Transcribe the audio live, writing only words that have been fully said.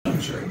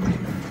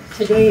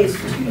Today is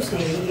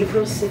Tuesday,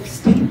 April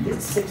 16th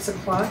at 6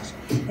 o'clock,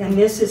 and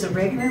this is a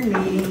regular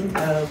meeting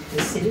of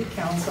the City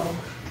Council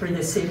for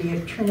the City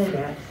of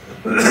Trinidad.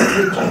 Would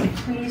you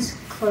please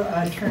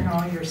turn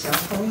all your cell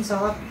phones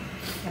off,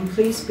 and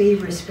please be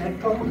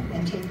respectful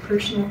and take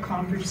personal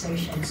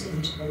conversations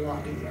into the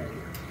lobby area.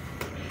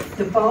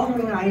 The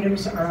following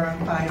items are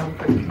on file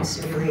for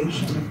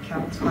consideration of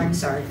council. I'm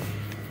sorry,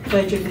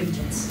 Pledge of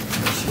Allegiance.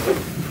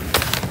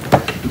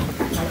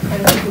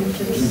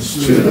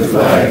 To the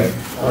flag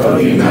of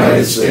the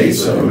United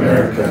States of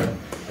America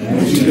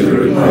and to the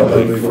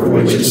republic for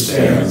which it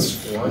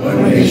stands,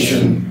 one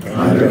nation,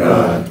 under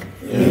God,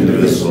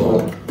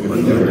 indivisible,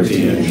 with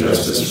liberty and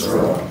justice for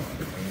all.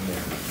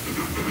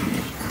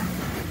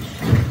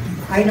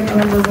 Item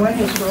number 1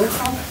 is roll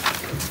call.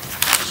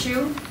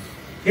 Shu?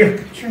 Here.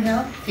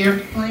 Trahell?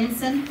 Here.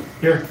 Williamson?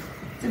 Here.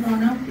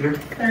 Devono? Here.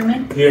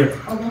 Thurman? Here.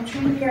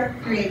 Ogletree? Here.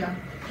 Griego?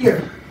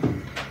 Here.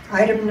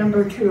 Item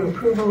number 2,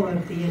 approval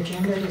of the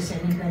agenda. Does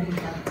anybody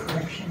have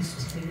corrections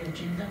to the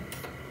agenda?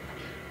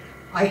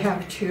 I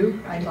have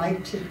 2. I'd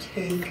like to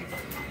take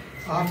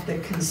off the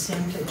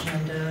consent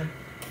agenda.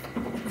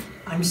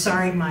 I'm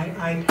sorry, my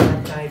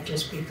iPad died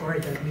just before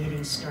the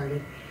meeting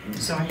started,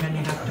 so I'm going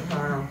to have to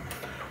borrow.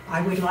 I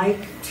would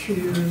like to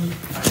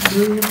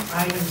move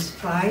items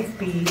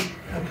 5B,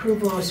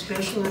 approval of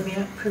special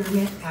event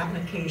permit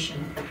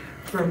application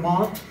for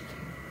malt,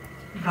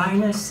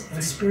 vinous,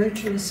 and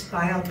spirituous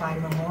filed by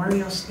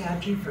memorial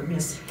statue for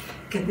Miss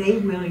Kathay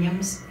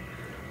Williams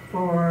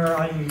for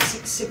on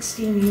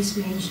 616 East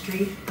Main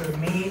Street for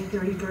May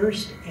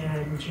 31st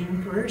and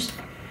June 1st.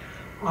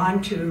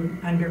 On to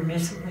under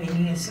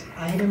miscellaneous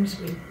items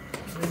with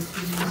the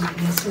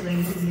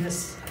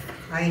miscellaneous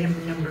item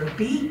number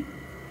B.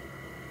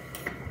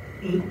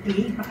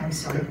 8B, I'm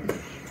sorry,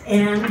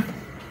 and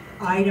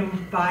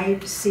item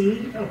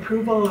 5C,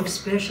 approval of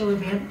special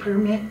event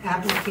permit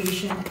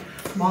application,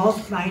 malt,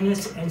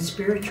 vinous, and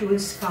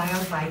spirituous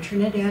filed by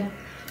Trinidad,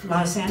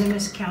 Los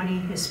Animas County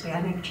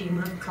Hispanic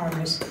Chamber of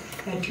Commerce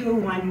at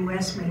 201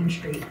 West Main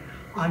Street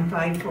on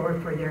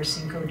 5/4 for their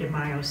Cinco de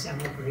Mayo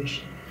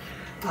celebration.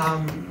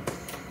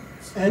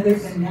 Other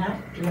than that,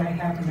 do I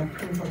have an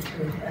approval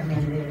to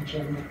amend the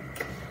agenda?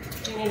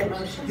 Do you need a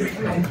motion?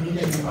 I need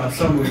a motion.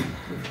 So moved.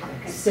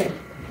 Sick.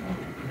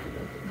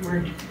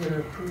 We're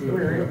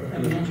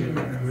amending it.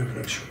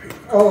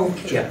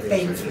 Okay,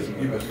 thank you.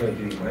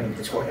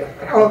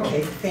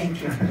 Okay,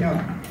 thank you. No.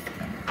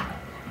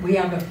 We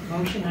have a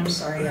motion, I'm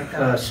sorry, I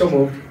got. So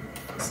moved.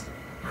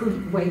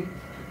 Wait.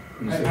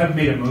 I have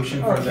made a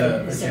motion for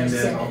the Okay, is there a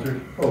agenda second?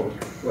 altered. Oh,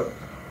 what?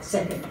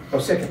 Second. Oh,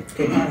 second.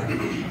 Okay.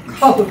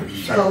 Call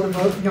the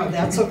vote. No,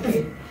 that's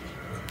okay.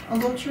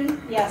 Ogletree?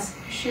 Yes.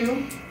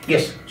 Shu?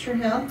 Yes.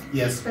 Trahell?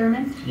 Yes.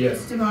 Thurman?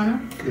 Yes. Devono?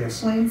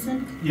 Yes.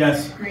 Williamson?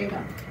 Yes.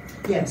 Griego?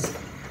 Yes.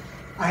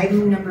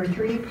 Item number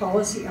 3,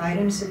 policy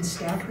items and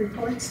staff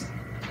reports.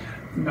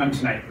 None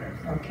tonight, Mayor.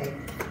 Okay.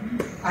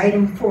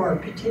 Item 4,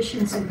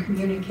 petitions and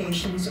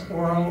communications,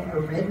 oral or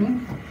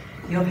written.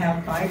 You'll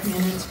have 5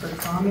 minutes for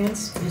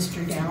comments.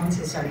 Mr. Downs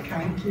is our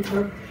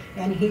timekeeper,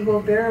 and he will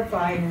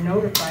verify and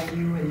notify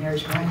you when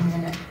there's 1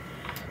 minute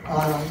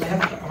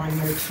left on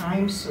your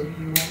time, so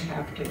you won't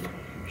have to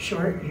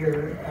shorten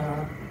your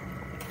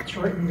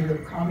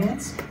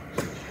comments.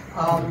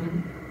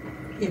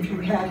 If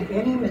you have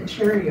any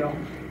material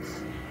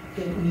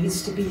that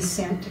needs to be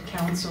sent to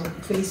council,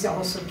 please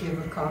also give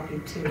a copy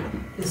to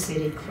the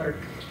city clerk.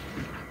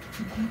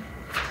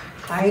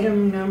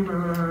 Item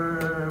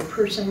number,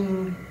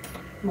 person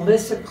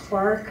Melissa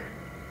Clark,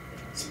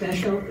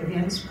 special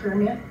events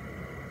permit.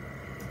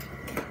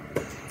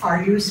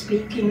 Are you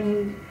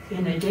speaking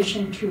in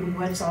addition to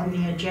what's on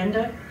the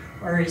agenda,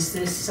 or is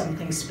this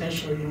something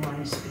special you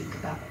want to speak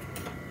about?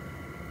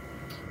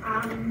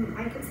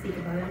 I could speak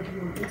about it if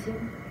you want me to.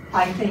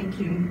 I think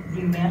you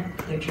meant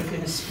that you're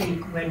going to speak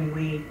when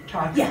we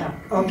talk about.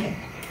 Okay.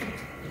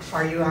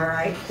 Are you all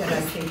right that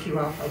I take you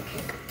off?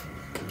 Okay.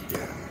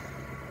 Yeah.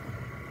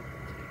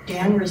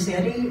 Dan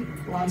Rossetti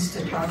wants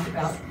to talk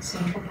about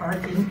Central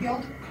Park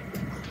infield.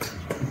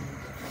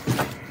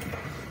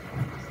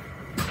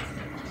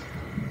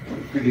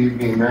 Good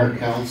evening, Mayor,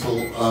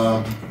 Council.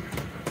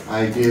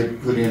 I did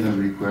put in a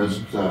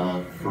request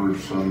for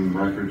some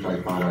records.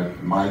 I thought I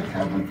might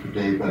have them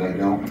today, but I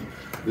don't.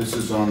 This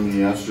is on the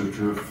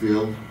AstroTurf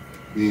field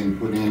being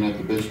put in at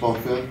the baseball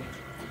field.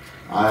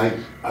 I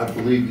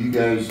believe you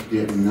guys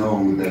didn't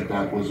know that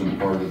that wasn't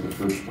part of the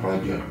first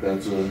project.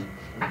 That's a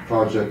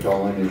project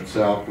all in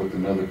itself with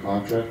another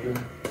contractor.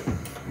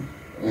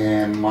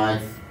 And my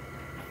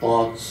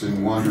thoughts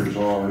and wonders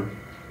are,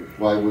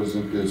 why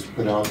wasn't this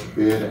put out to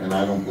bid? And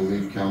I don't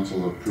believe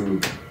council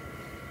approved.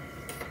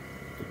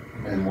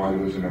 And why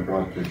wasn't it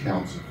brought to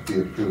council to be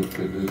approved?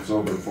 Because it's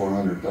over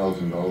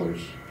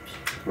 $400,000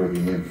 for the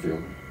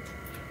infield.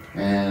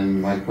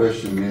 And my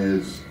question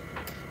is,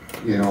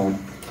 you know,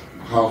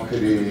 how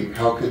could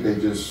they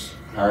just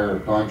hire a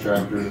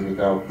contractor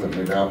without putting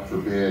it out for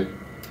bid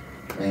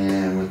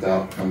and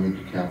without coming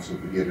to council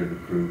to get it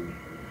approved?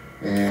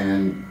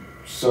 And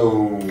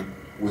so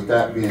with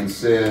that being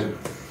said,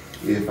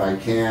 if I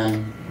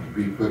can,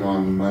 be put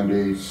on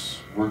Monday's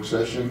work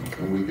session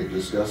and we could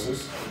discuss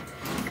this,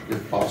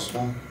 if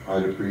possible.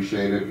 I'd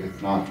appreciate it.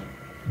 If not,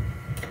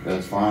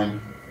 that's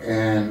fine.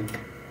 And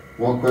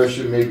one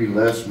question, maybe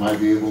Les might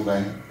be able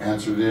to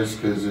answer this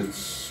because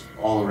it's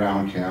all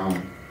around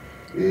town,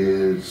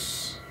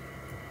 is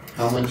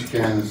how much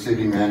can the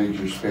city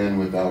manager spend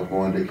without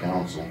going to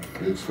council?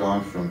 It's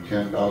gone from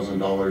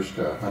 $10,000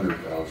 to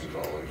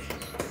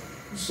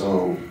 $100,000.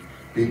 So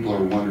people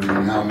are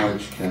wondering how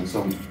much can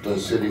the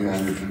city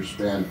manager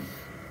spend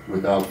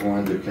without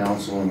going to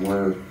council, and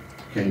where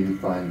can you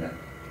find that?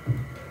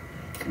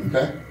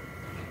 Okay?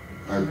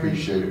 I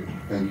appreciate it.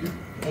 Thank you.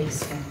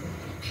 Thanks, Ken.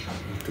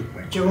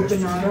 Joe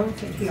Bernardo,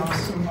 if he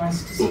also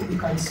wants to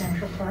speak on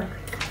Central Park.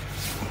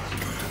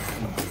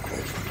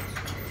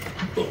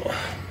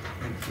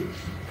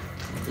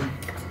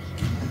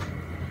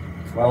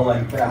 Well,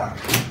 I'm back.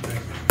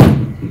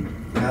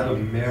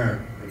 Madam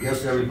Mayor, I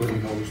guess everybody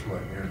knows who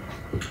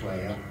I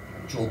am.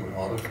 I'm Joe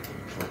Bernardo,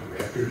 for the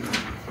record.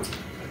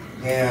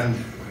 And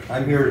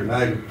I'm here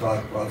tonight to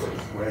talk about some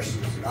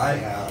questions that I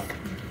have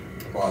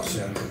about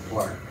Central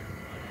Park.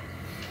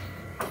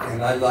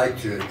 And I'd like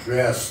to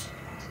address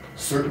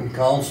certain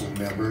council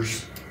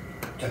members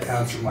to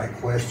answer my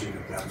question,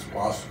 if that's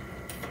possible.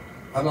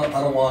 I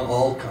don't want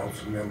all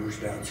council members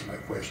to answer my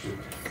question.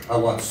 I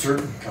want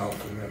certain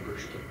council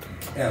members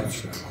to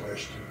answer my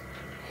question.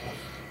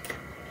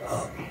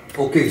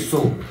 Okay,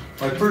 so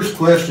my first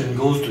question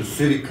goes to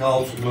City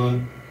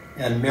Councilman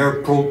and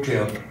Mayor Pro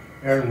Tem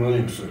Aaron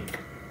Williamson.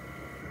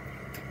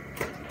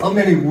 How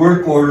many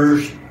work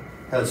orders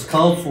has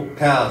council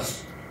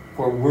passed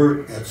for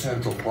work at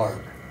Central Park?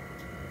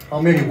 How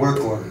many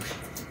work orders?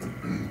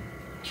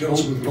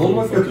 Council,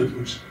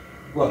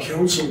 What?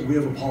 Council, we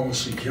have a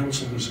policy.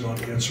 Council does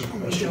not answer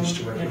questions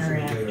directly from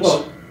the dais.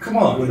 Well, come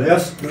on,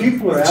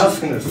 people are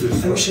asking us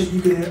this. Actually,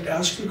 you can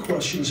ask the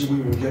questions and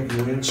we will get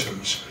you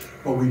answers,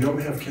 but we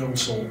don't have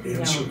council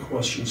answer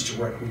questions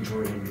directly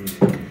during a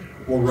meeting.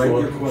 We'll write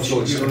your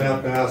questions. So you don't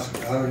have to ask,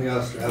 I don't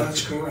have to ask.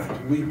 That's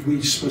correct.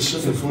 We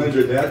specifically. Since when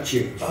did that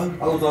change? I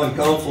was on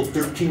council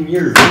 13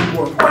 years.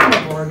 Point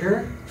of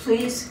order,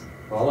 please.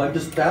 Well, I'm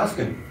just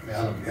asking,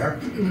 Madam Mayor.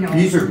 No,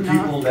 These are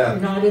people that,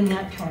 not in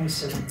that tone,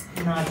 sir.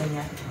 Not in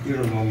that tone. you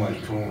don't know my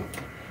tone.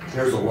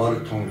 There's a lot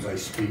of tones I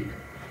speak.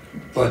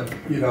 But,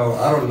 you know,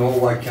 I don't know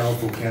why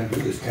council can't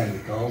do this. Can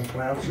the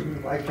council answer me?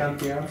 Why can't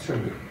they answer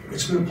me?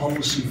 It's been a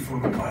policy for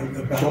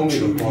about Show me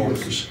 2 the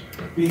policy. years.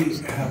 Be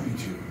happy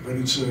to, but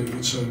it's an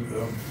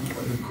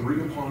agreed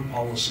upon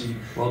policy.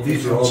 Well,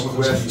 these are all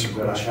questions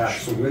that I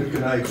have, so when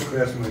can I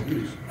express my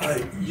views?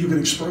 You can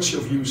express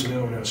your views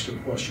now and ask your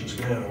questions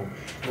now,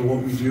 and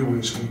what we do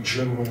is we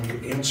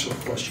generally answer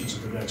questions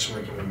at the next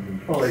regular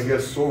meeting. Well, I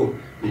guess so,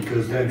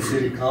 because then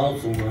city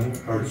councilmen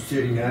or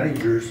city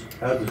managers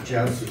have the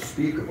chance to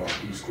speak about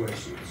these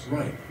questions.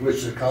 Right.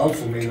 Which the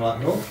council may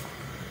not know.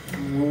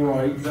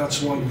 Right,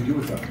 that's why we do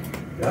it that way.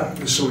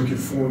 Yeah. So we can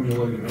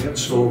formulate an answer.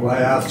 So I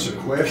ask a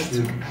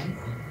question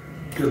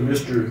to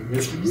Mr.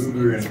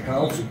 Ruger, and a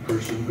council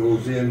person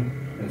goes in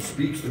and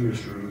speaks to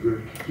Mr.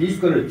 Ruger. He's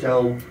gonna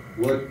tell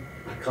what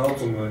the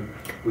councilman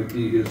would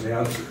be his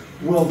answer.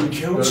 Well, the Does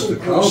council the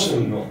council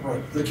person, know?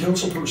 right, the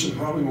council person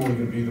probably won't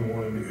even be the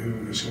one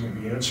who is going to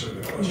be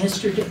answering the question.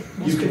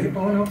 Mr. You can- De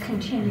Bono,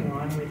 continue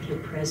on with your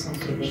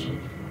presentation.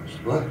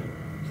 What?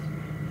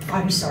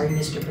 I'm sorry,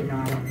 Mr.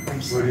 Bernardo. I'm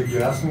What sorry. did you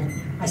ask me?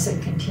 I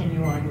said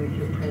continue on with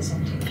your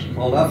presentation.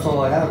 Well, that's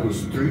all I had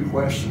was 3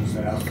 questions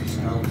to ask this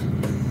council.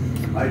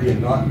 I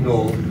did not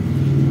know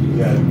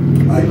that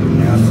I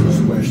can ask this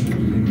question to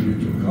the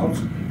individual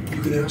council.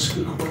 You can ask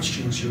the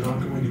questions, you're not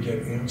going to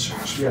get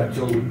answers. Yeah,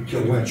 till when?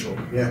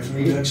 Next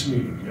meeting? Next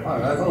meeting, yeah. All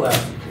right, I'll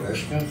ask the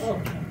questions.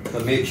 Okay.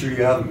 But make sure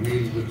you have a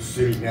meeting with the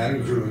city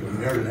manager or the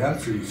mayor to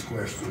answer these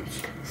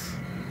questions.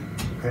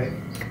 Okay?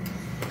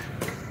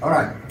 All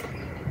right.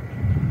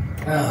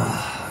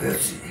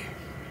 Let's see.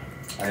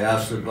 I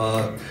asked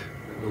about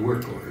the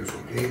work orders,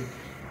 okay?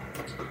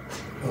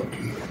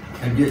 Okay.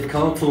 And did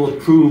council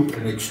approve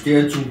an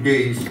extension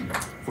days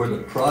for the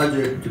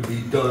project to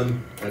be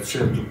done at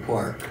Central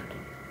Park?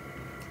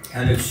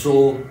 And if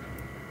so,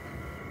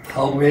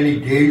 how many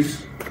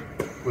days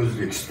was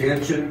the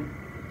extension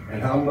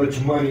and how much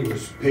money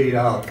was paid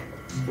out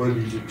for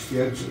these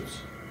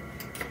extensions?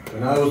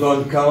 When I was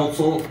on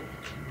council,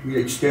 we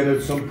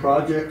extended some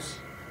projects,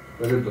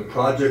 but if the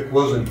project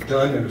wasn't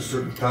done in a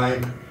certain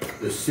time,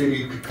 the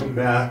city could come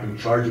back and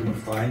charge them a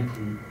fine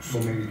for so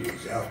many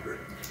days after.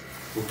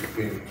 Hope you're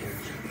paying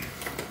attention.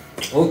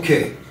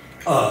 Okay,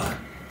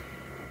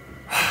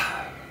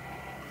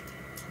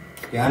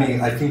 Danny,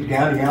 I think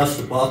Danny asked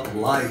about the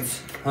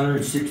lights,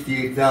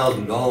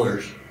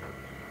 $168,000.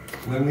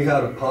 When we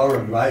had a power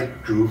and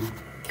light crew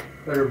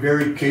that are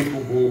very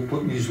capable of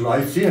putting these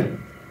lights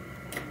in.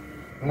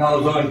 When I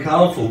was on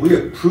council, we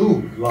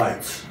approved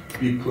lights to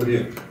be put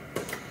in.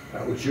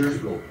 That was years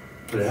ago,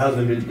 but it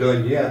hasn't been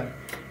done yet.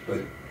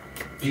 But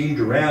Dean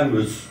Duran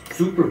was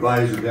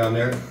supervisor down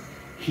there.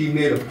 He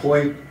made a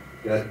point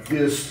that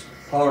this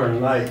power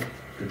and light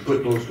could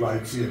put those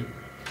lights in.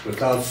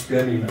 without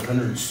spending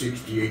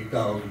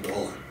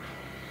 $168,000.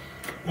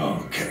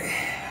 Okay.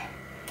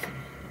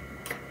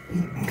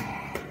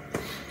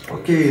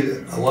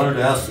 Okay, I wanted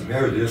to ask the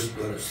mayor this,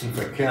 but since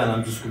I can,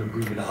 I'm just gonna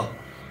bring it up.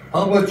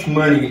 How much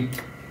money,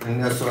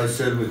 and that's what I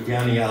said with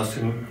Danny asked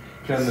him,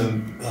 can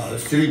the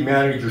city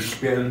manager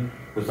spend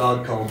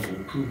without council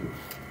approval?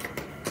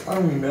 I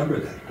don't remember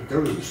that, but there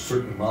was a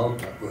certain amount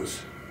that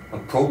was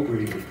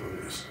appropriated for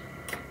this.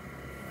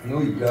 I know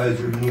you guys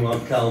are new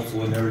on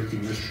council and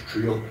everything, Mr.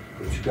 Trio,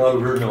 but you gotta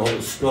learn all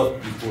this stuff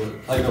before,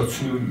 I know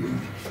it's new to you.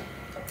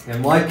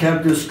 And why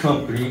can't this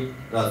company,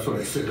 that's what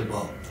I said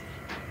about,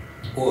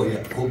 oh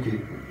yeah, okay,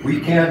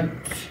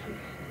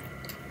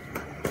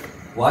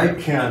 why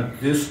can't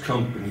this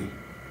company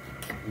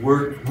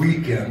work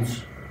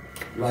weekends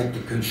like the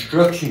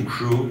construction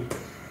crew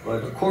by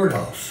the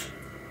courthouse?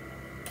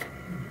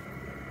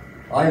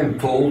 I am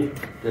told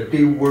that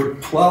they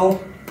work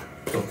 12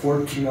 to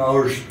 14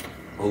 hours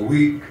a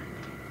week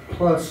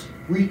plus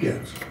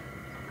weekends.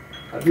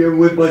 Have you ever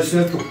went by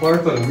Central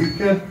Park on a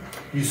weekend?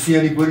 You see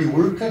anybody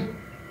working?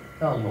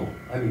 Hell no.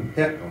 I mean,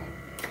 heck no.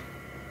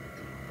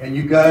 And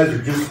you guys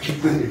are just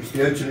keeping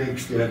extension and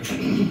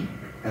extension,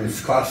 and it's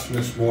costing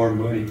us more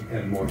money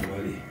and more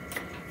money.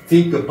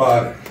 Think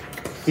about it.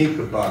 Think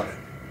about it.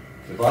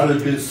 If I'd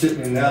have been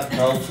sitting in that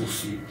council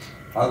seat,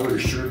 I would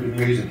have sure been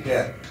raising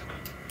heck,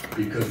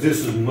 because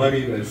this is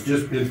money that's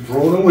just been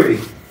thrown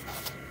away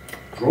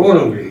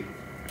for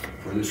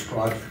this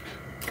project.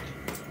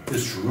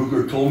 Mr.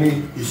 Ruger told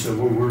me, he said,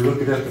 well, we're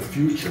looking at the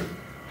future.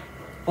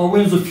 Oh,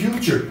 when's the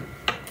future?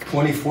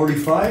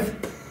 2045?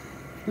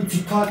 What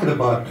you talking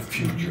about, the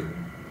future?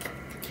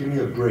 Give me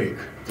a break.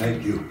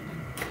 Thank you.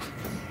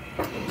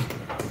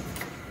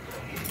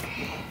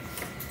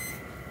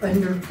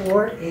 Under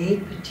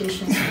 4A,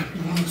 petitions and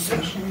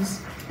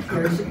communications,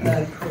 there's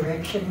a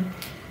correction.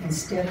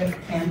 Instead of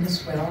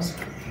Candace Welch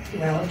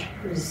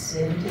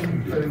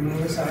presenting for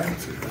Noah's Ark,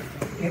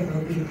 it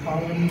will be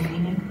Paula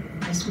Manini.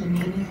 Ms.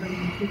 Manini, will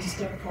you please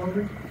step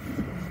forward?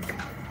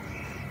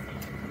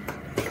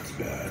 That's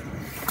bad.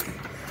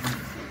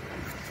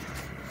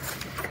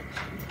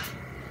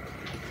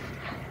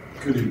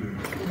 Good evening.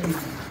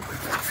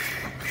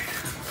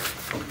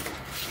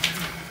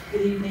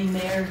 Good evening,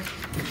 Mayor,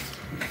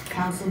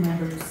 council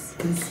members,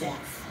 and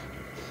staff.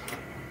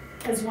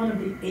 As one of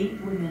the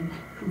 8 women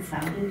who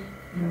founded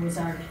Noah's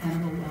Ark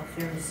Animal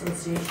Welfare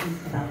Association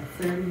about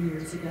 30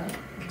 years ago.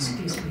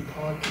 Excuse me,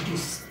 Paula, could you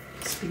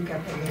speak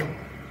up a little?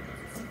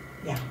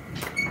 Yeah.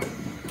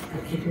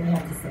 Okay, do I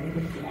have to say it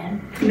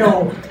again?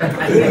 No, I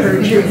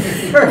heard you.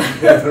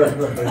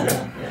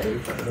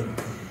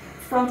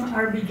 From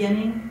our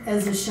beginning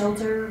as a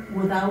shelter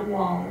without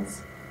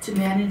walls to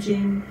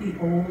managing the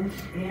old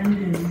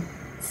and new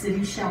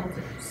city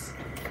shelters,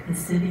 the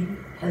city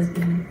has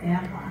been an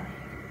ally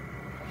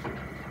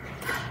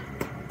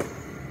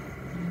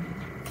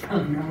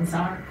of Noah's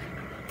Ark.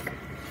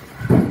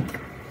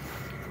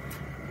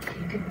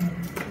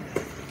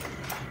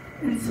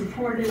 And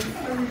supported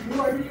our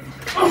rewarding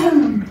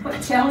but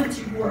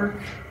challenging work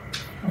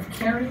of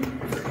caring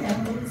for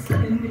animals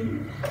in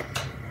need.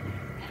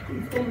 We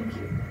thank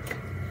you.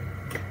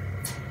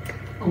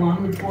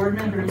 Along with board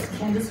members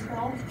Candace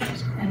Welch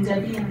and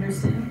Debbie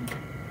Anderson,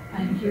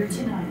 I am here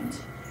tonight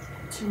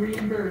to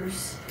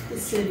reimburse the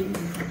city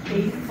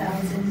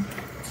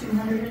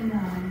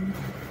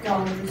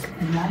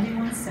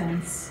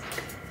 $8,209.91,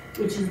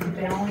 which is the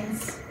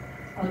balance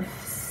of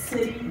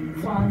city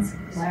funds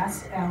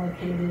last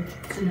allocated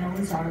to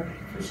Noah's Ark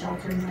for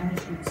shelter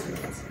management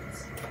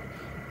services.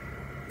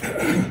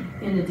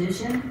 In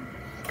addition,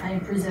 I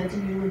am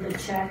presenting you with a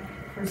check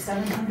for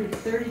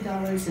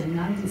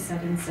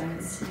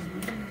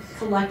 $730.97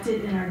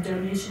 collected in our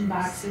donation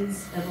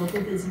boxes at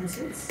local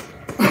businesses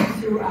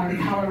through our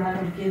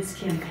Colorado Gives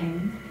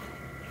campaign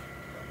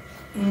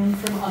and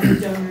from other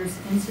donors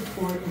in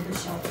support of the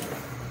shelter.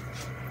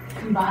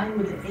 Combined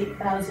with the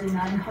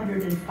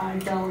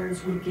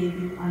 $8,905 we gave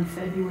you on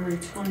February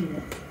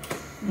 20th,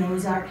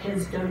 Noah's Ark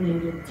has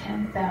donated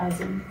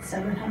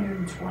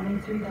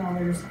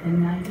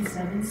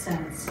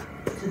 $10,723.97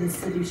 to the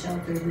city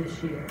shelter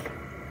this year.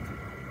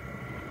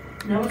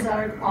 Noah's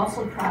Ark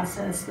also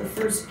processed the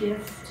first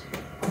gift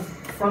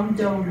from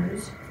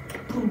donors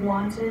who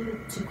wanted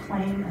to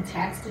claim a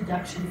tax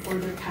deduction for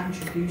their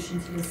contribution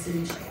to the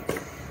city shelter.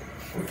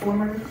 The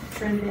former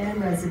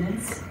Trinidad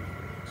residents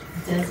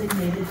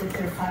designated that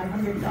their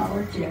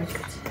 $500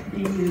 gift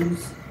be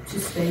used to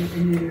spay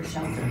and neuter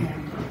shelter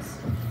animals.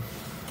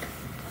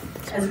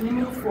 As we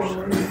move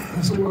forward,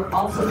 we will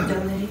also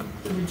donate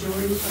the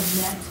majority of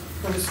net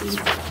proceeds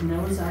of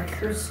Noah's Ark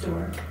Thrift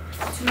Store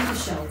to the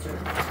shelter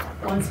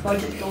once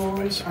budget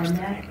goals are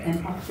met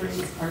and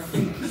upgrades are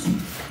finished,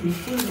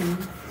 including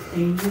a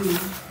new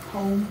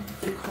home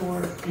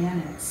decor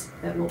annex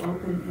that will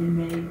open in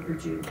May or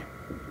June.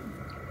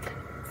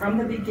 From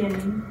the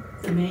beginning,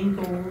 the main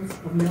goals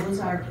of Noah's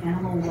Ark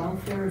Animal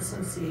Welfare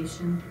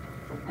Association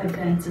have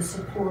been to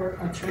support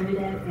a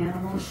Trinidad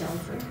animal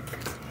shelter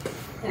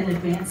and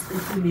advance the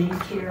humane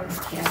care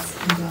of cats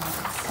and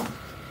dogs.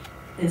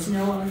 As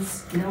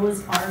Noah's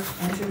Ark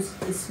enters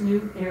this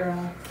new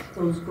era,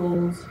 those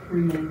goals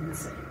remain the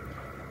same.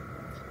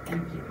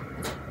 Thank you.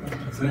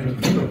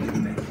 Thank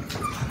you.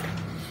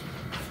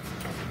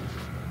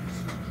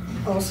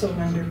 Also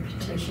under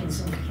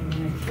petitions and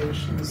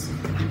communications,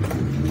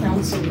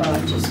 Council Law,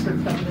 just for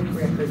public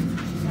record,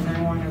 and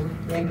I want to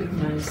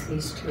recognize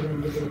these two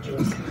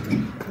individuals.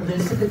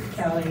 Elizabeth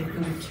Kelly,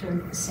 who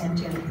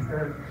sent in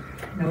her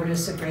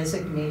notice of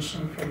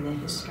resignation from the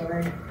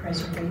Historic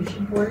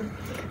Preservation Board,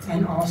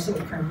 and also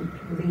from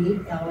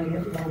Lee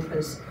Elliott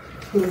Lopez,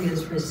 who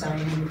is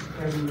resigning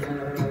from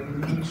the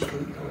Main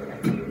Street Board, I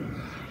believe.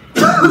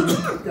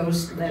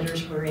 Those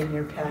letters were in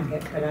your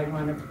packet, but I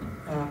want to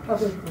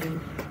publicly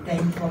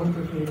thank both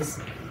of these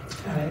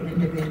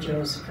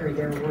individuals for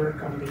their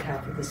work on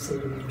behalf of the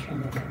city of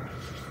Trinidad.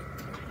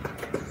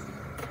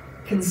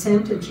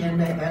 Consent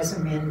agenda as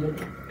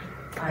amended.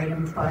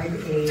 Item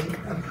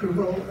 5A,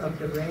 approval of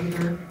the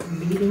regular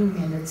meeting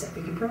minutes of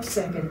April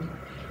 2nd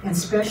and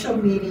special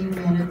meeting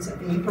minutes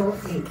of April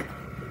 8th.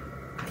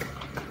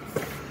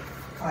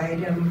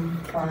 Item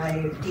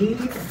 5D,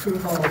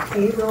 approval of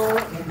payroll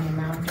in the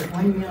amount of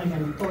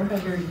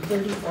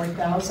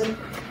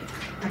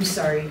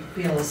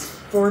bills,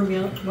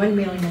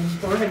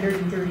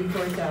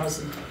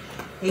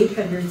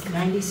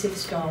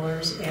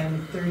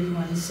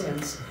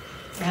 $1,434,896.31,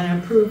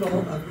 and approval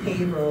of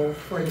payroll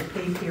for the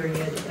pay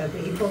period of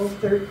April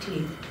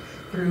 13th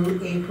through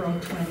April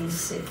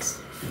 26th.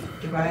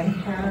 Do I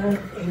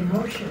have a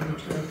motion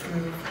to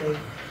approve the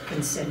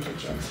consent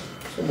agenda?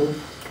 So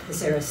moved. Is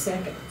there a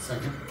second?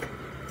 Second.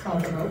 Call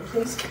the vote,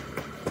 please.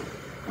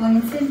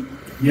 Williamson,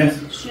 Yes.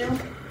 Shu,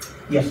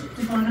 Yes.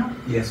 DeBono,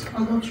 Yes.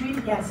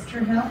 Ogletree. Yes.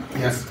 Trahell,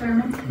 Yes.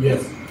 Thurman,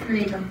 Yes.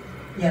 Griego.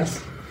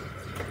 Yes.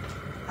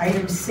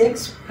 Item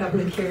 6,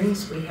 public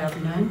hearings, we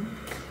have none.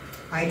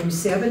 Item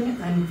 7,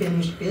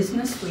 unfinished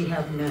business, we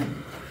have none.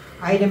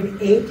 Item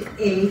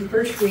 8A,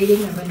 first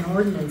reading of an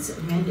ordinance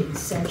amending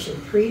section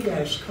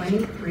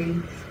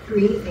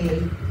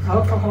 3-23-3A,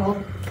 alcohol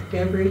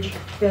beverage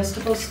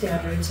festival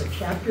standards of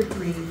chapter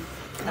 3,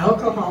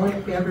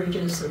 alcoholic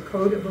beverages of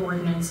Code of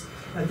Ordinance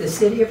of the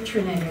City of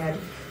Trinidad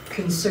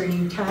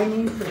concerning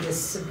timing for the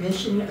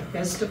submission of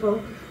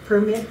festival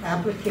permit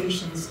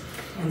applications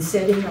and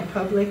setting a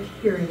public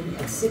hearing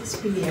at 6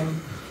 p.m.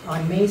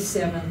 on May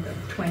 7th of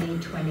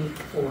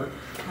 2024.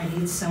 I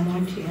need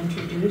someone to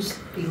introduce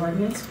the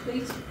ordinance,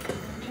 please.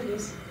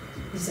 Introduce.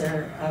 Is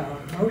there a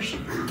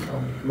motion?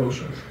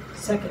 Motion.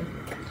 Second.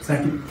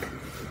 Second.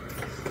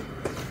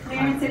 Mayor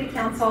and City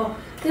Council,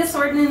 this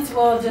ordinance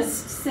will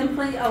just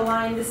simply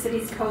align the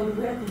city's code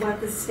with what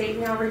the state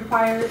now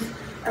requires.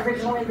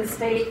 Originally, the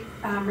state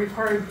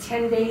required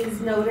 10 days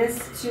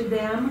notice to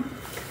them.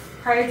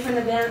 Prior to an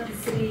event, the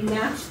city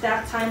matched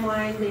that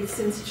timeline. They've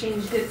since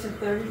changed it to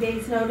 30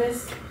 days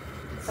notice.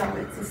 So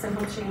it's a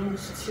simple change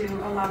to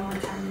allow more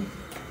time.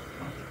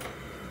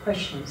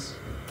 Questions?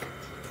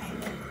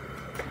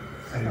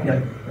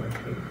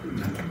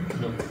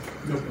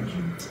 No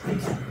questions.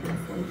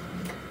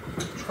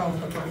 Call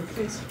the vote,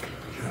 please.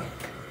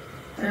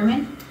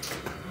 Thurman,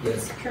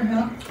 Yes.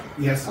 Trahell,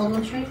 Yes.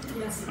 Ogletree,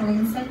 Yes.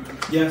 Williamson,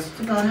 Yes.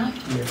 DeBono,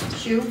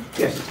 Yes. Shu,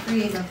 Yes.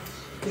 Griego.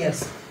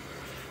 Yes.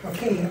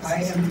 Okay,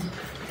 item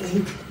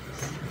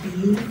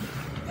 8B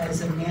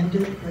as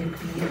amended would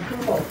be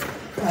approval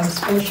of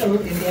special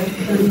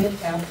event permit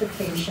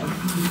application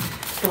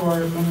for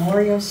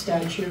memorial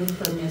statue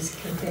for Miss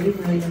Cathay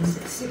Williams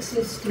at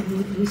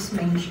 616 East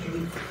Main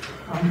Street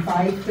on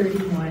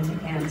 5/31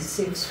 and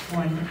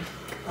 6/1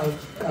 of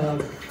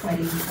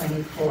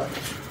 2024.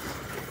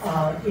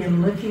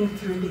 In looking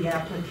through the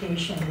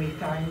application, we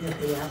find that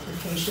the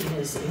application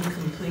is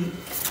incomplete.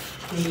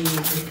 The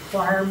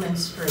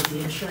requirements for the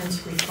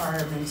insurance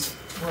requirements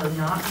were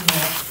not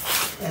met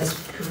as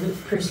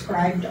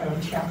prescribed on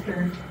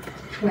Chapter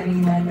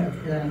 21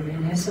 of the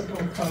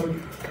Municipal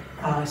Code,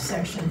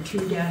 Section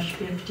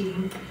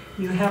 2-15.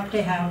 You have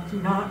to have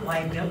not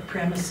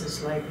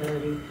premises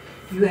liability.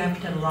 You have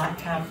to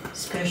have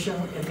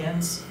special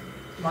events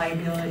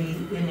liability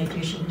in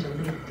addition to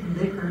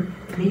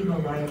legal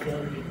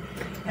liability.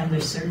 And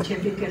the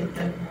certificate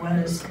that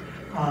was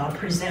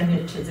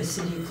presented to the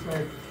city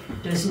clerk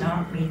does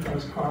not meet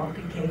those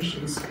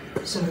qualifications.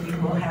 So you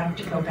will have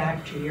to go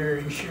back to your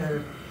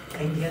insurer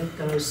and get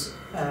those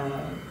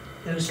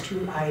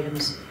two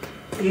items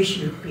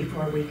issued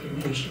before we can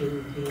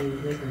issue the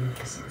liquor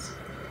license.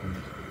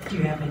 Do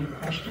you have any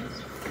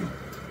questions?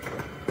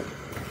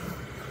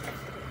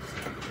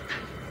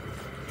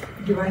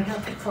 Do I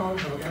have to call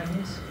vote on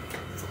this?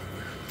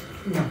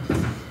 No.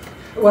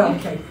 Well,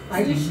 okay,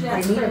 I need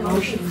a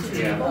motion to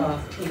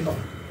table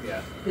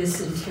Yeah. this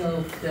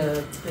until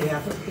the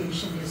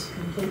application is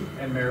complete.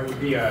 And Mayor, it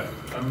would be a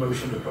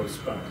motion to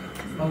postpone.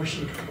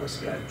 Motion to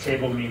postpone.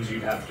 Table means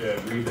you'd have to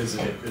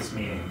revisit it this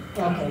meeting.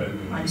 Okay, but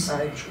I'm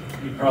sorry.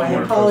 you probably I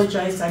want to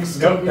apologize, I'm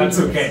still. Nope, that's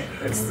new to okay.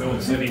 this. It's the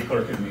old city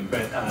clerk and me,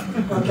 but.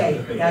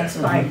 Okay, but that's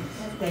yeah. fine.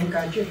 Thank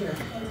God you're here.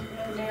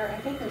 Mayor, I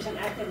think there's an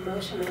active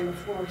motion on the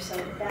floor, so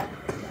that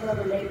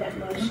whoever made that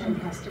motion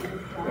has to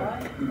withdraw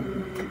it.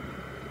 And then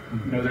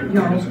No, there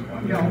No, isn't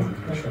one. no.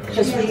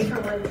 Just Yes, leave.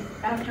 for one,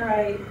 after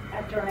I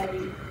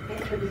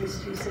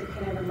introduced, you said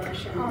can I have a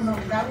motion? Oh, no,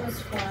 that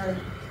was for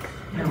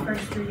the No.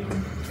 first reading.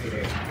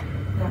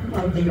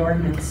 Of the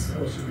ordinance.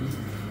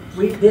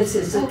 This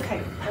is, all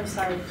Okay, I'm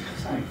sorry,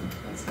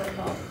 that's my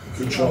fault.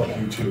 Good job,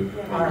 you two.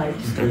 Yeah. right,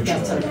 Good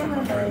that's job.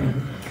 okay.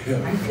 Yeah.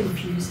 I'm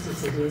confused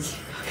as it is.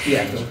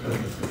 Yeah.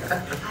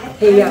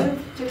 Hey, I move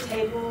to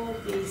table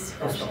the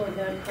special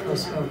event permit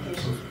Postpone.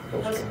 application.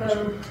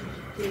 Postpone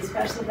the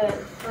special event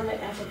permit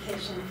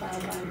application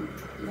filed by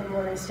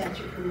Memorial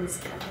Statute for Ms.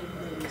 Kathleen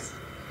Williams.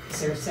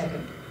 Is there a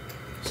second?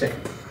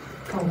 Second.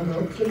 Call the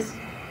vote, please.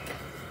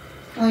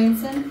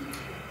 Williamson,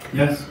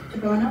 Yes.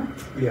 DeBono,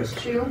 Yes.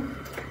 Shu,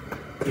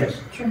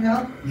 Yes.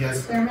 Trahell,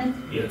 Yes. Thurman,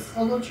 Yes.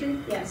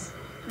 Ogletree, Yes.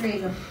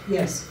 Griego.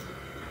 Yes.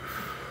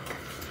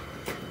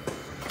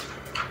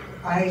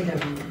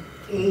 Item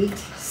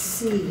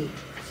 8C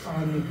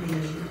on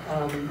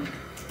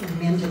the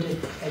amended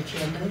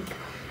agenda.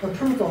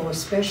 Approval of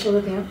special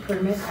event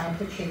permit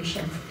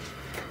application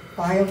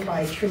filed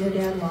by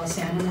Trinidad Los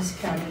Animas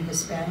County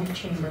Hispanic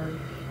Chamber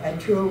at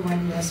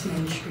 201 West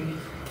Main Street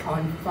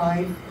on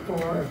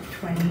 5/4 of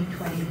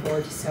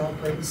 2024 to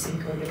celebrate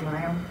Cinco de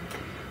Mayo.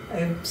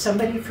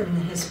 Somebody from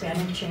the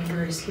Hispanic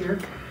Chamber is here.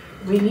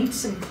 We need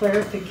some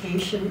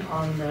clarification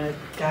on the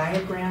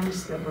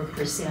diagrams that were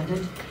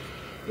presented.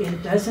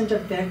 It doesn't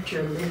affect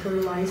your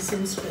liquor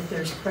license, but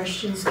there's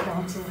questions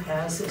council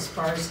has as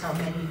far as how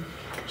many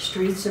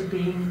streets are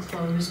being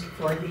closed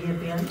for the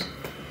event.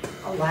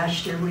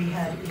 Last year we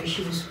had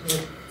issues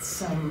with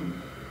some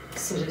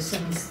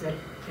citizens that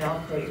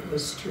felt that it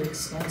was too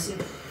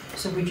extensive.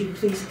 So would you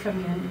please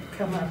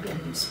come up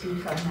and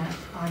speak on that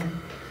on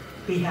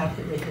behalf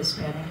of the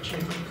Hispanic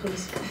Chamber,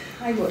 please?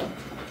 I will.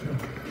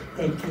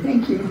 Thank you.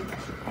 Thank you.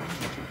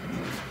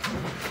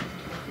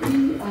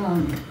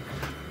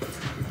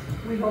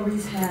 We've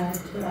always had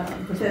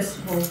the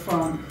festival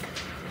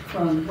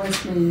from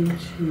West Main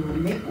to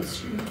Maple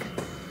Street.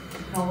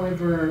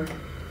 However,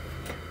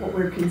 what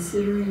we're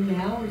considering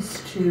now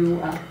is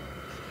to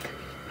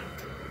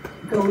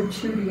go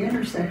to the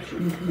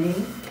intersection of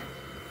Main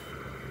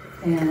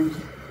and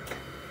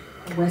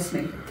West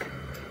Main,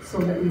 so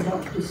that we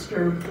don't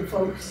disturb the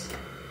folks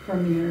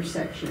from the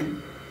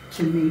intersection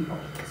to Maple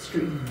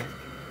Street.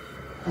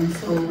 And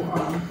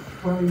so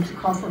willing to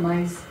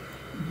compromise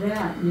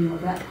that,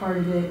 that part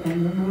of it,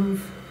 and we'll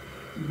move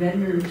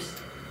vendors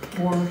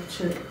more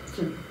to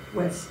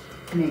West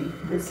Main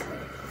this way.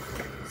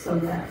 So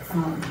that,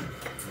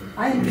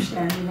 I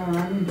understand, I'm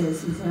in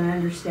business and I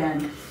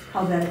understand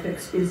how that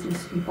affects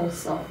business people,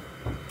 so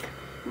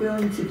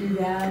willing to do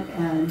that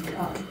and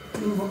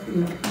move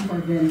our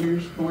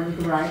vendors more to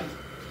the right.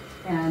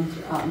 And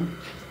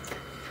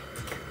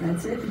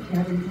that's it. If you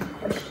have any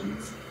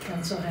questions.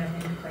 Council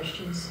have any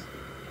questions?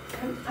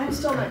 I'm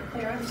still not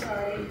clear, I'm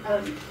sorry.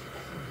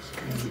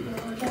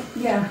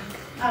 Yeah.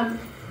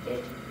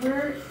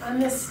 We're on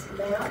this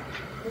map,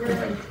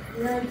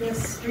 where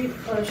this street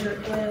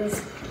closure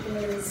is,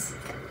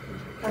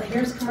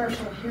 here's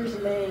commercial, here's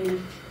main.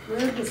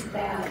 Where does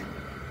that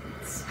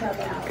stub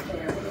out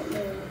there? I don't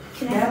know.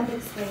 Can I help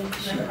explain?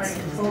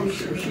 Oh,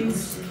 sure.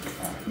 She's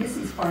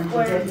Mrs. Farmer.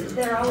 Where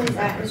they're always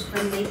at is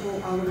from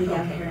Maple all the way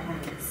down here to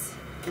Adams,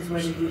 is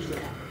where they're usually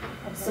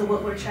at. So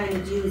what we're trying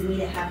to do is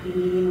meet a happy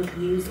medium with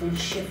views and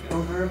shift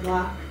over a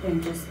block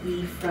and just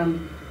be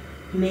from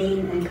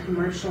Main and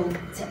commercial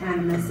to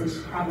Animas and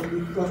probably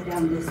float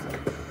down this way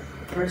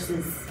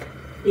versus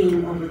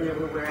being over there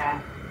where we're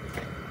at,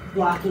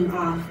 blocking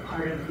off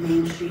part of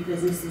Main Street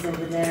businesses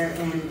over there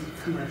and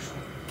commercial.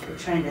 We're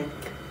trying to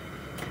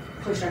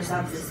push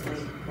ourselves this way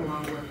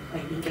along with, I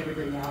think,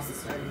 everybody else is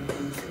starting to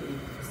do this way.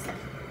 So.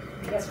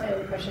 I guess my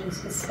other question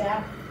is, does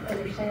staff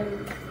understand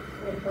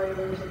the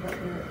parameters of what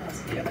you're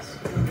asking? Yes.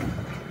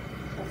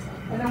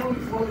 And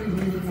then we'll be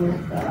meeting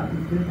with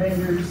the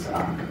vendors,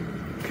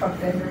 truck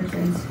vendors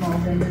and small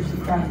vendors and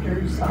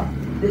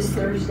crafters this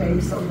Thursday,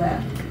 so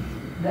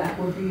that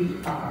will be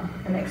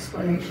an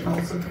explanation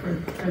also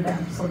for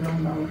them, so they'll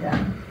know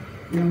that,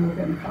 we're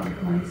going to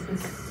compromise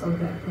this so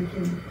that we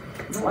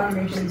don't want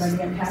to make anybody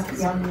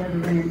unhappy on the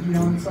other end,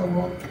 and so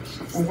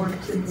we'll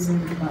work to move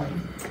everybody,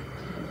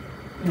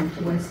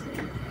 to West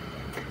Main.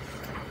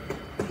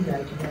 You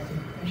guys have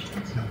any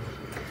questions? No.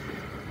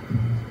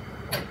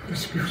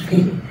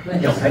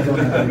 No, I don't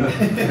have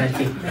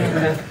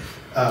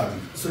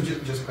any. So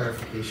just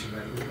clarification,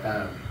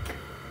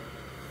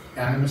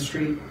 Animas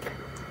Street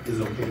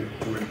is okay to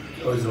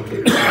go in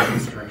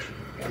this direction.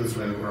 This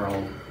way we're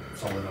all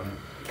solid on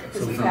it.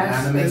 So from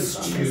Animas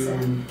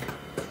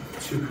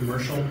to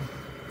commercial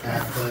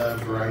at the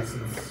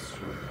Verizon's,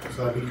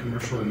 so that'd be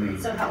commercial and Main.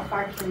 So how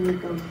far can we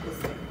go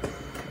this way?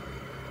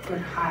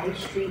 Would High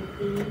Street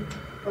be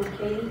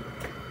okay?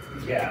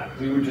 Yeah,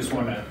 we would just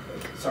want to,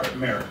 sorry,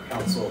 Mayor,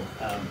 Council,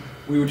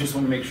 we would just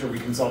want to make sure we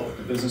consult with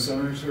the business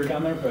owners who are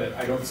down there, but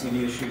I don't see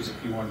any issues if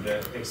you wanted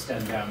to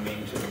extend down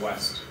Main to the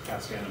west,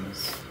 past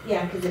Animas.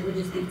 Yeah, because it would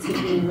just be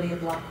taking away a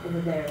block over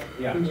there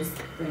Yeah. and just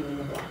bringing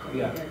a block over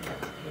Yeah. there.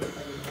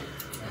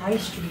 High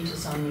Street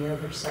is on the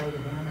other side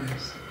of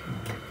Animas.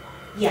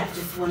 Yeah,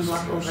 just one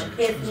block over,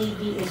 if need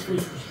be, if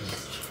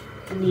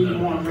we need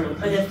more room.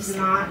 But if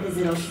not, is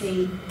it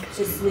okay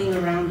to swing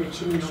around the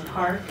Chimino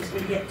Park if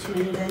we get too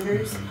many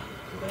vendors?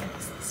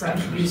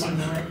 From using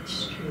that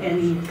street.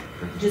 And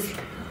just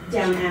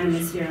down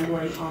Animas here and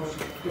going all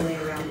the way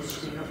around the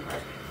Chimino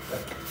Park?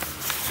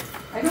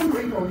 I don't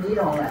think we'll need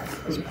all that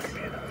space,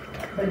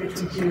 but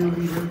if we do,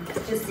 we would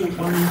Just thinking.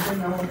 want to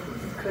know if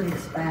we could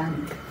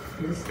expand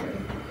this way.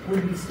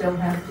 Would we still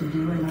have to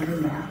do another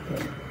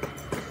mapping?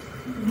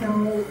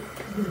 No,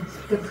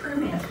 the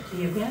permit,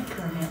 the event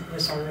permit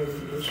was already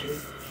issued.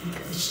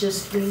 It's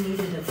just we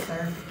needed a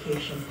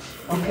clarification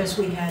because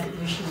we had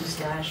issues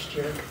last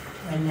year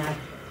when that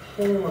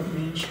whole of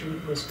Main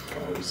Street was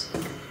closed.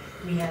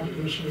 We had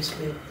issues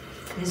with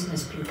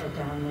business people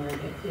down there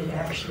that it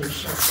actually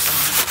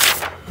shuts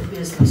down the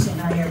business,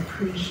 and I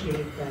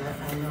appreciate that.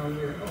 I know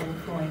you're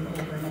going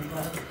over and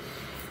above.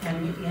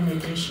 And in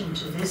addition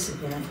to this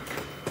event,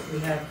 we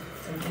have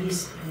at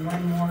least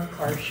one more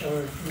car show,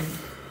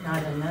 if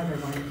not another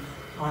one,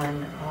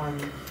 on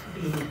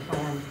being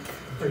planned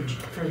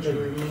for the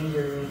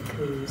remainder of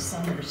the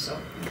summer. So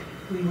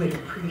we would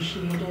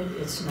appreciate it.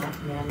 It's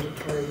not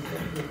mandatory,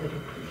 but we would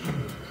appreciate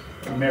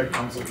it. Mayor,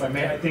 Council, if I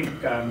may, I think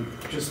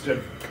just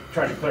to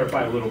try to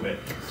clarify a little bit.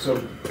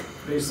 So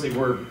basically,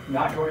 we're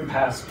not going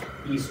past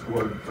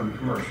eastward from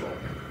commercial.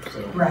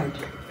 So Right.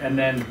 And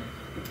then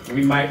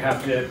we might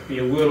have to be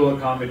a little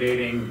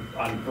accommodating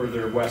on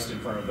further west in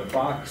front of the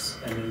Fox,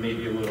 and then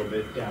maybe a little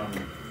bit down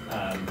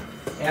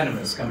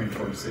Animas coming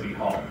towards City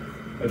Hall.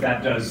 But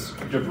that does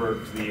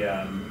divert the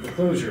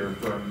closure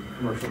from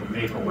commercial to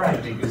Maple, which I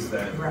Right. think is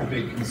the Right.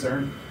 big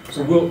concern.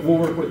 So we'll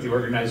work with the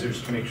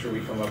organizers to make sure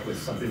we come up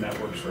with something that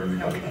works for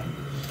everybody. Okay.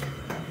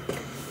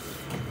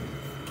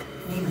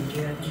 Neiman, do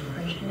you have any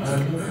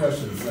questions? No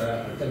questions.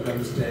 I think I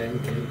understand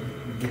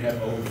if you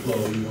have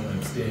overflow, you want to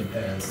extend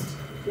past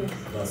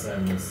Los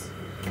Angeles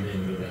and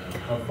then go down.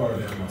 How far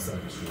down Los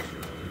Angeles Street you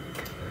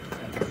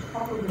really?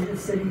 Probably the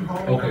city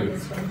hall. Okay.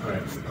 This one. All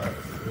right.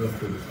 We'll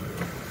figure it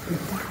out.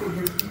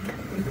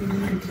 If we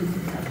needed to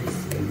have this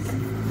space.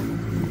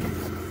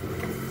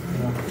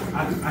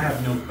 I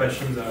have no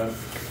questions.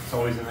 It's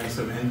always a nice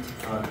event.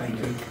 Thank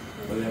you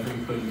for the effort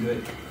you put into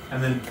it.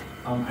 And then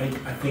I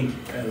think,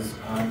 as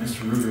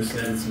Mr. Ruger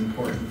said, it's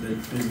important that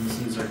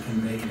businesses are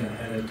conveyed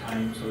ahead of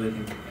time so they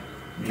can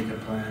make a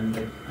plan.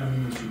 But I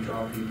mean, we should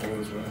draw people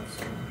as well.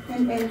 So.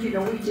 And you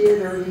know, we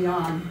did early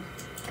on,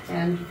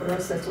 and for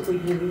us, that's what we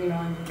did, you know,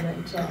 and we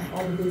went,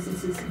 all the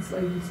businesses and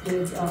ladies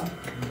did,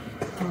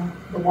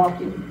 the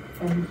walking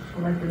and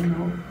let them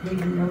know,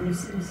 leaving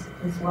notices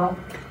as well.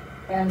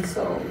 And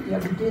so, yeah,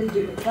 we did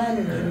do the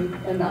plan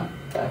early enough,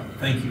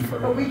 Thank you for.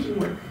 but we can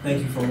work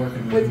Thank you for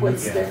working with me.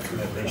 what's Yeah. there.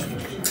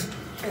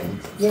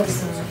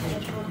 Yes.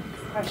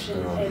 Question,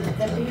 and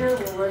the beer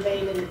will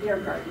remain in the beer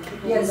garden? People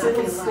will Yes, not be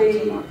it'll allowed stay,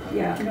 to walk on it?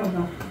 yeah,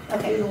 no,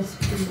 Okay. it'll,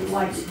 we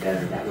like it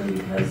better that way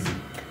because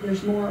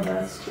there's more of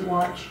us to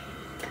watch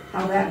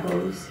how that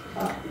goes,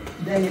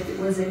 than if it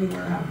was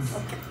anywhere else.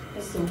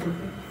 So we're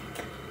good.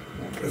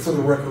 And for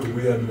the record,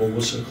 we had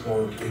Melissa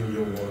Clark and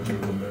Yolanda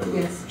Romero.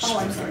 Yes, oh,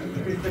 I'm sorry.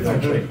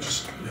 Okay,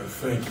 just, yeah,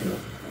 thank you.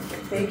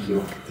 Thank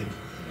you.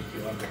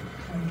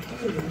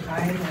 Okay,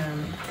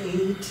 item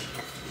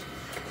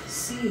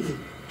 8C.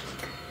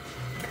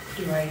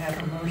 Do I have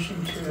a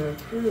motion to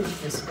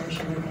approve the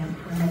special event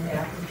permit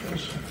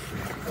application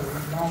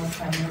for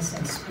multi-miss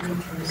and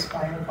speakers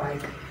filed by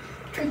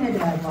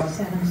Trinidad, Los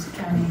Angeles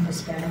County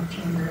Hispanic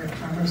Chamber of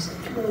Commerce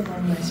at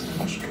 201 West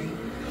Main Street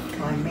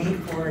on May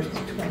 4th,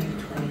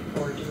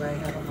 2024. Do I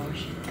have a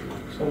motion?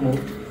 So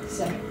moved.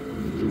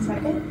 Second.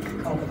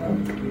 Second? Call the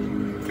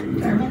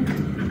vote.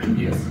 Thurman?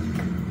 Yes.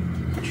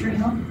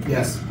 Trino?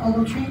 Yes.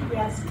 Ogletree?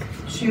 Yes.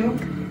 Shu?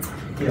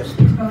 Yes.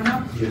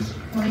 Bono? Yes.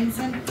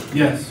 Williamson?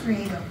 Yes.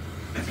 Riego?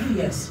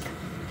 Yes.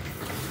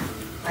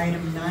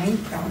 Item 9,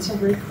 council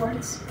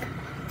reports.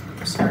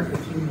 We'll start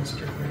with you,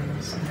 Mr.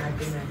 Reynolds, and I've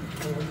been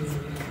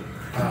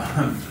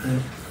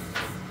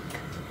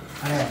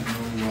I have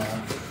no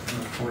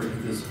report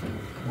at this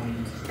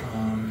point.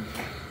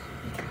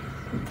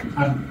 I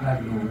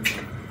have no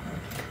report.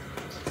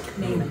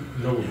 Neiman,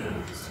 No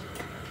reports.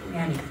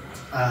 Annie, No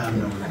and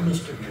report.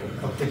 Mr.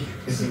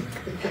 Reynolds.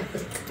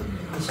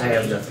 I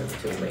have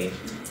nothing to wait.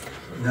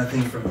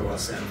 Nothing from the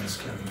Los Angeles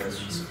County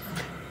residents.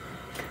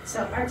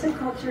 So Arts and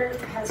Culture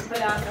has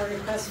put out a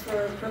request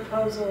for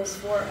proposals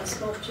for a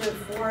sculpture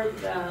for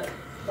the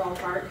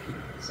ballpark.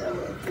 So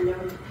if you know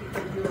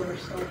people who are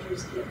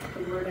sculptors, get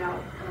the word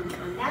out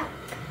on that.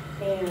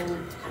 And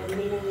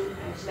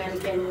I've met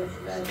again with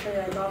the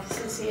Trinidad Golf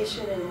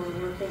Association, and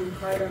we're working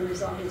hard on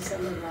resolving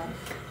some of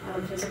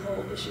the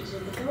physical issues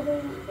with the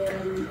building,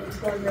 and it's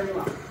going very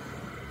well.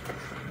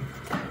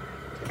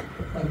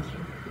 Thank you.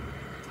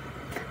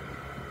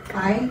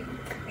 I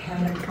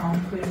had a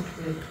conflict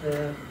with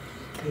the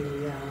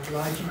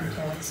Lodging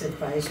Tax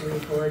Advisory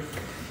Board.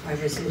 I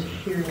was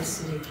here at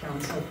City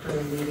Council for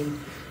a meeting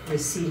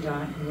with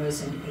CDOT and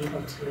wasn't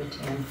able to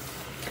attend.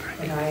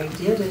 But I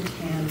did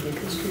attend the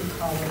History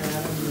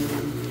Colorado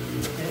meeting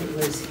that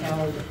was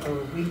held a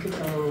week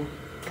ago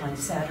on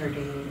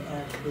Saturday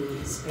at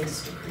the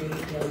Space to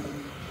Create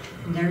building.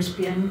 And there's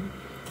been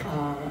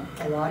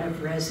a lot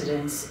of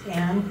residents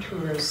and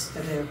tourists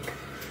that have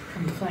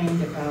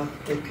complained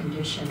about the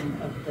condition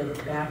of the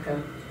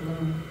Backup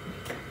Bloom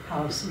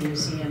House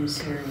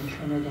museums here in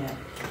Trinidad.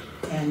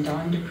 And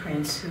Dawn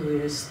DePrince, who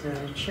is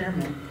the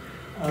chairman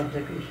of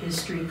the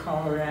History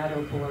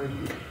Colorado Board,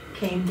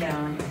 came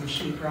down and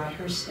she brought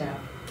her staff.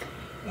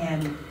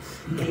 And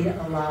they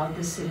allowed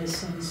the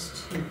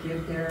citizens to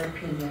give their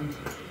opinion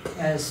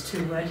as to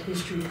what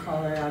History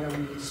Colorado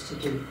needs to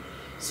do,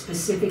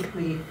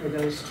 specifically for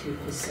those two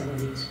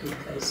facilities,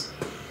 because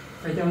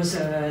for those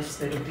of us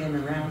that have been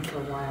around for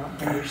a while,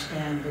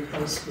 understand that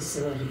those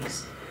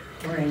facilities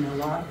were in a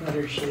lot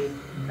better shape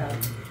about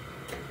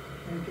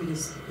at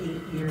least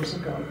 8 years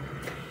ago.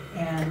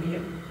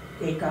 And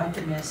they got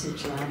the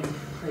message loud and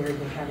clear.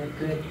 They had a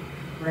good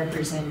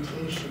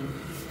representation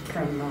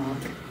from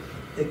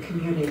the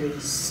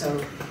communities.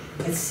 So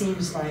it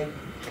seems like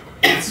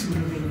it's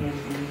moving in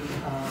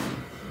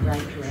the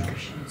right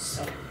direction.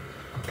 So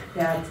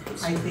that,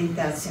 I think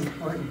that's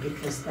important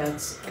because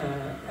that's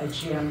a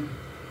gem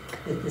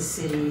that the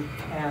city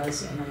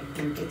has, and I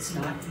think it's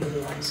not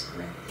utilized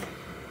correctly.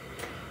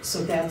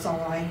 So that's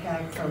all I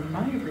have from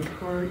my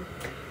report.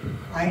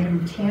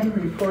 Item 10,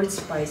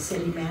 reports by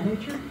city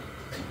manager.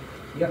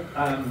 Yep,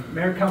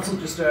 Mayor, Council,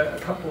 just a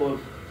couple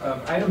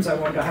of items I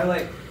wanted to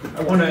highlight.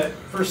 I want to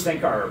first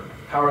thank our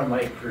Power and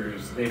Light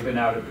crews. They've been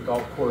out at the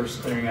golf course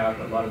clearing out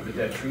a lot of the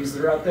dead trees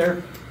that are out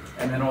there.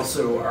 And then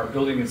also our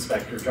building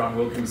inspector, John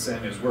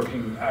Wilkinson, is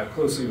working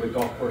closely with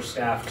golf course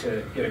staff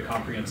to get a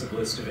comprehensive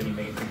list of any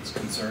maintenance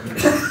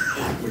concerns,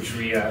 which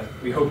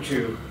we hope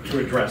to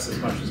address as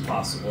much as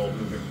possible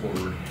moving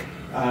forward.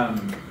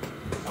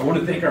 I want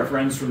to thank our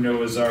friends from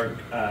Noah's Ark.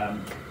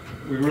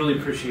 We really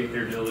appreciate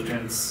their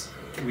diligence.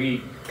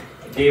 We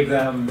gave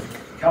them,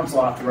 council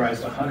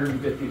authorized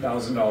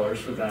 $150,000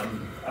 for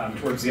them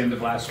towards the end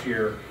of last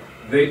year.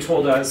 They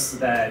told us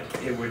that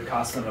it would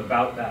cost them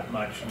about that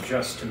much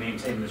just to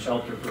maintain the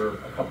shelter for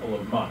a couple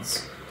of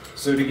months.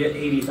 So to get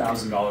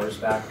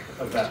 $80,000 back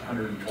of that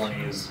 120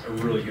 is a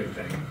really good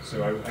thing.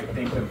 So I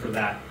thank them for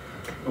that.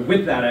 But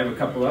with that, I have a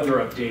couple other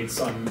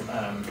updates on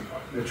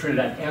the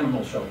Trinidad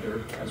Animal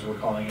Shelter, as we're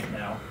calling it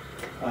now.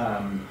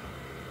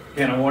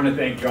 Again, I want to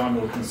thank John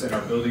Wilkinson,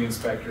 our building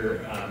inspector,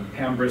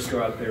 Pam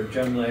Briscoe out there,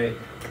 Jen Lay.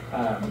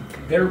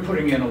 They're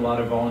putting in a lot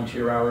of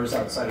volunteer hours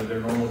outside of their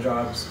normal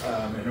jobs.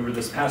 And over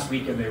this past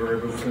weekend, they were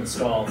able to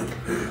install,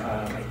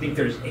 I think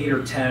there's 8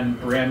 or 10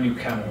 brand new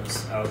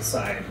kennels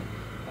outside.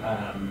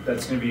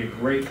 That's going to be a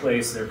great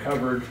place. They're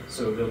covered,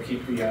 so they'll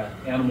keep the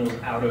animals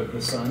out of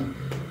the sun.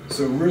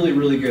 So really,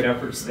 really good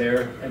efforts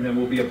there. And then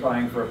we'll be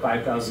applying for a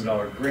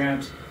 $5,000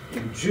 grant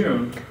in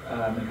June,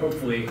 and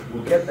hopefully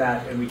we'll get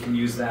that and we can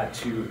use that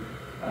to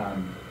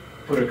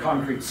put a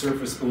concrete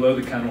surface below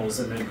the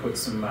kennels and then put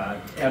some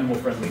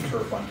animal-friendly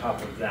turf on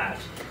top of that.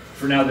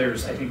 For now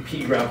there's, I think,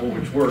 pea gravel,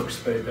 which works,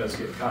 but it does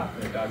get caught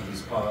in the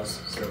doggy's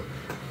paws, so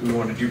we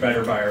want to do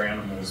better by our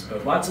animals.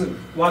 But lots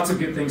of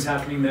good things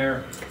happening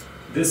there.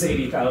 This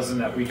 $80,000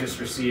 that we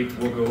just received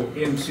will go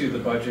into the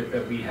budget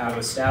that we have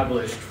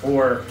established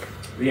for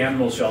the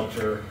animal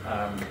shelter,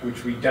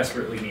 which we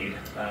desperately need.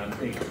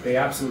 They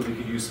absolutely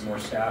could use some more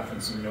staff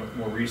and some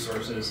more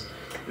resources.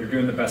 They're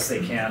doing the best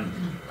they can.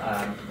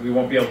 We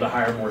won't be able to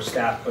hire more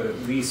staff, but at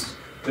least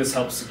this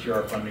helps secure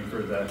our funding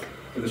for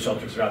the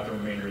shelter throughout the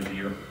remainder of the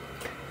year.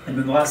 And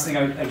then the last thing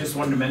I just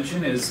wanted to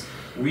mention is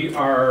we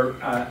are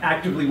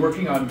actively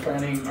working on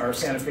planning our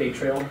Santa Fe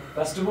Trail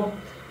Festival.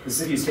 The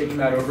city is taking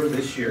that over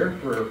this year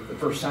for the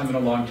first time in a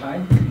long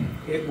time.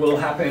 It will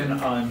happen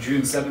on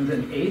June 7th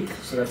and 8th,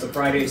 so that's a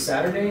Friday,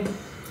 Saturday.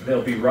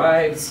 There'll be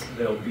rides,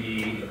 there'll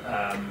be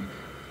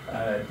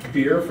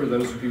beer for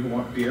those of you who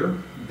want beer.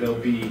 There'll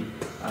be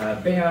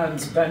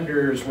bands,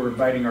 vendors. We're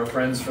inviting our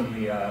friends from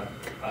the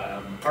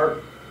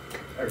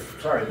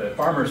the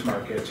farmers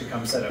market to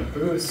come set up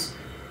booths.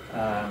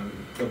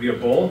 There'll be a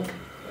bowl,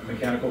 a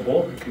mechanical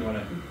bowl, if you want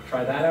to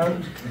try that out.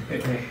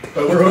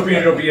 But we're hoping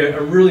it'll be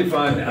a really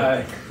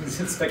fun,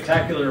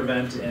 spectacular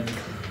event. And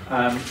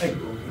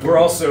we're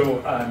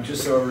also,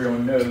 just so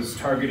everyone knows,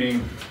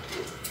 targeting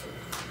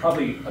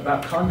probably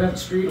about Convent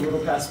Street, a little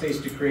past Space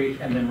to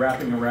Create, and then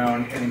wrapping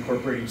around and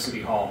incorporating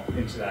City Hall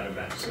into that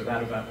event. So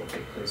that event will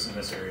take place in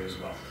this area as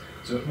well.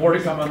 So more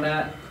to come on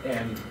that,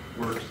 and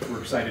we're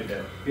excited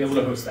to be able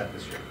to host that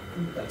this year.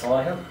 That's all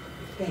I have.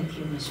 Thank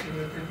you, Mr.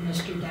 River.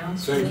 Mr.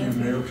 Downs? Thank you,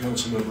 Mayor,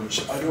 council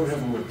members. I don't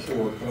have a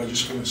report, but I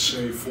just want to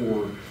say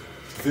for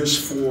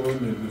this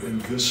forum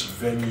and this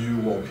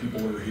venue while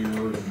people are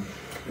here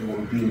and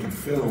we're being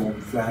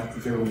filmed, that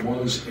there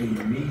was a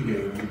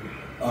meeting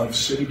of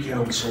City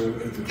Council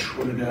at the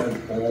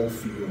Trinidad Ball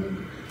Field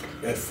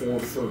at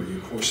 4:30.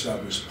 Of course,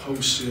 that was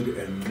posted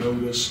and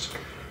noticed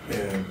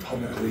and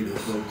publicly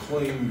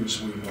proclaimed, as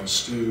we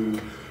must do.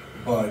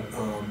 But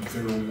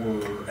there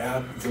were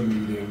at the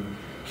meeting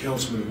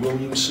Councilman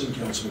Williamson,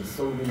 Councilman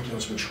Thurman,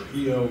 Councilman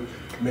Trujillo,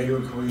 Mayor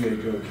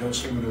Griego,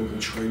 Councilman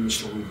Ogletree,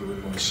 Mr. Lugar,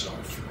 and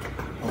myself.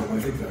 I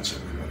think that's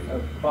everybody.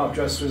 Bob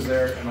Just was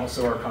there, and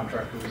also our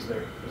contractor was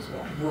there as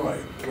well.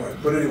 Right, right.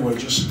 But anyway,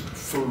 just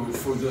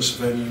for this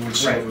venue,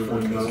 so Right.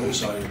 everyone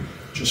knows, I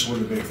just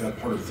wanted to make that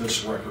part of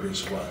this record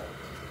as well.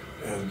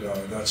 And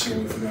that's the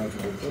only thing I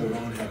can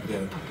report on. Happy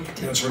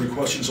to answer any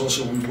questions.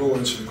 Also, we will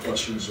answer the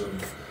questions of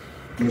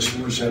Ms.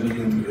 Rossetti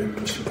and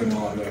Mr.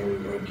 Donato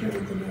again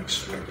at the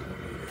next record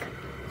meeting.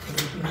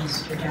 Thank you,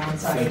 Mr.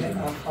 Downs. I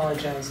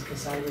apologize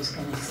because I was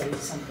going to say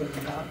something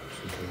about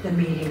the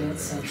meeting at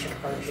Central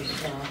Park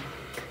as well.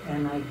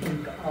 And I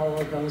think all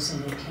of those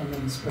in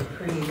attendance were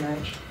pretty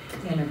much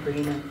in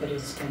agreement that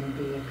it's going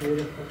to be a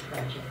beautiful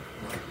project.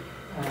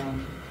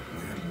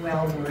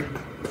 Well worth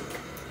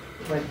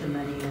what the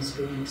money is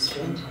being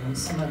spent on.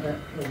 Some of it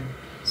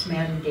was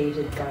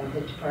mandated by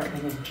the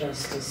Department of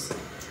Justice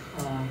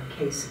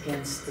case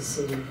against the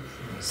city.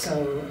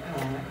 So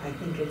I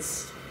think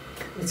it's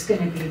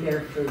going to be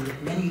there for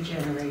many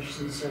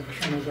generations of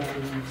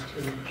Trinidadians to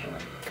enjoy.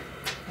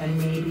 And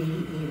maybe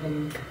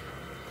even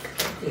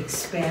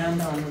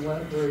expand on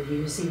what we're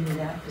using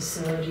that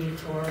facility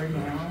for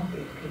now.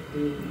 It could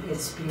be,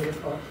 it's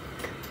beautiful.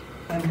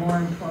 And more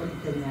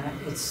important than that,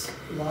 it's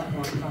a lot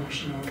more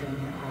functional than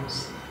it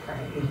was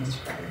in its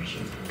prior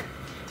shape.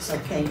 So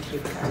thank you,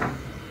 Kyle.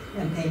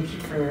 And thank you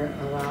for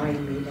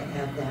allowing me to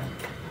add that.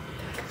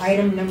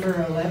 Item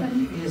number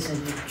 11 is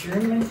an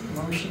adjournment.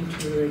 Motion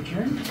to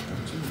adjourn.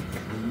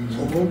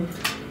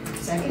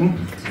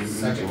 Second?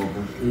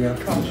 Second. Yeah.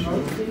 Call the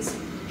vote,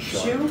 please.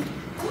 Shu?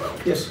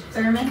 Yes.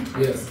 Thurman?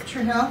 Yes.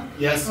 Trahell?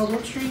 Yes.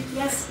 Ogletree?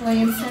 Yes.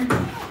 Williamson?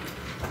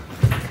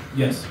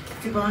 Yes.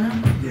 Dubana?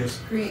 Yes.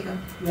 Griego?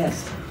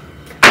 Yes.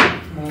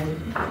 My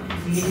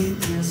meeting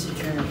is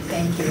adjourned.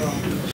 Thank you all.